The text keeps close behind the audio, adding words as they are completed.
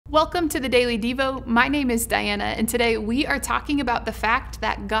Welcome to the Daily Devo. My name is Diana, and today we are talking about the fact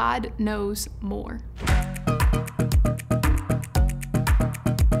that God knows more.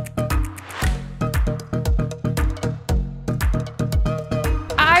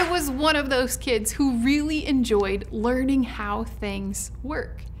 I was one of those kids who really enjoyed learning how things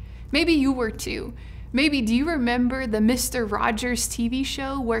work. Maybe you were too. Maybe do you remember the Mr. Rogers TV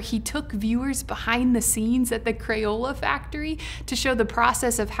show where he took viewers behind the scenes at the Crayola factory to show the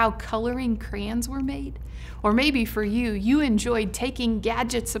process of how coloring crayons were made? Or maybe for you, you enjoyed taking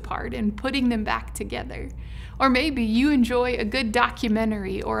gadgets apart and putting them back together. Or maybe you enjoy a good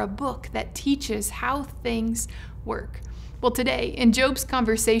documentary or a book that teaches how things work. Well, today, in Job's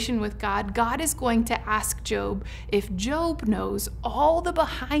conversation with God, God is going to ask Job if Job knows all the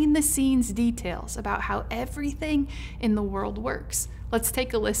behind-the-scenes details about how everything in the world works. Let's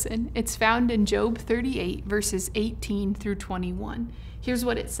take a listen. It's found in Job 38, verses 18 through 21. Here's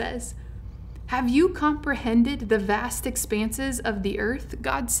what it says. "Have you comprehended the vast expanses of the earth?"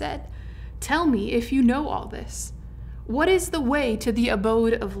 God said. "Tell me if you know all this. What is the way to the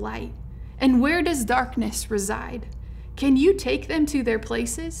abode of light? And where does darkness reside? Can you take them to their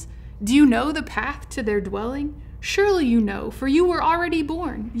places? Do you know the path to their dwelling? Surely you know, for you were already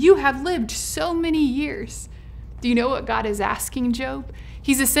born. You have lived so many years." Do you know what God is asking Job?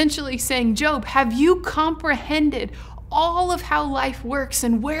 He's essentially saying, Job, have you comprehended all of how life works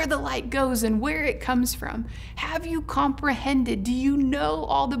and where the light goes and where it comes from? Have you comprehended? Do you know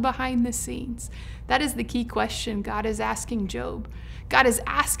all the behind the scenes? That is the key question God is asking Job. God is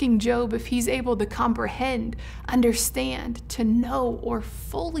asking Job if he's able to comprehend, understand, to know, or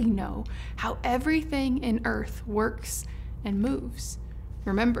fully know how everything in earth works and moves.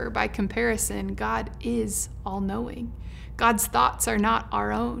 Remember, by comparison, God is all-knowing. God's thoughts are not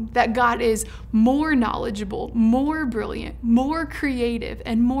our own, that God is more knowledgeable, more brilliant, more creative,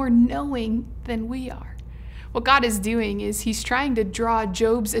 and more knowing than we are. What God is doing is he's trying to draw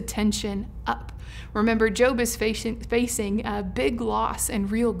Job's attention up. Remember, Job is facing a big loss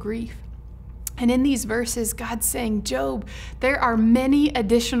and real grief. And in these verses, God's saying, Job, there are many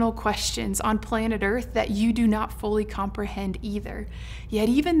additional questions on planet Earth that you do not fully comprehend either. Yet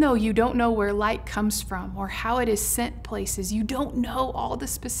even though you don't know where light comes from or how it is sent places, you don't know all the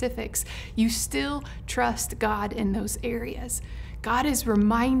specifics, you still trust God in those areas. God is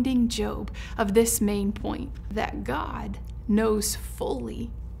reminding Job of this main point, that God knows fully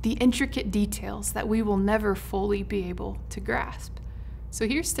the intricate details that we will never fully be able to grasp. So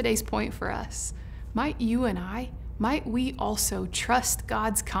here's today's point for us. Might we also trust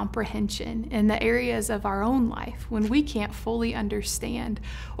God's comprehension in the areas of our own life when we can't fully understand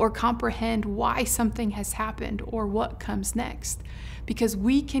or comprehend why something has happened or what comes next? Because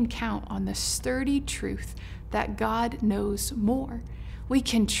we can count on the sturdy truth that God knows more. We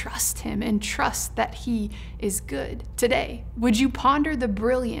can trust him and trust that he is good. Today, would you ponder the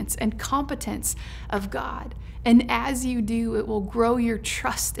brilliance and competence of God? And as you do, it will grow your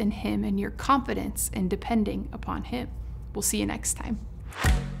trust in him and your confidence in depending upon him. We'll see you next time.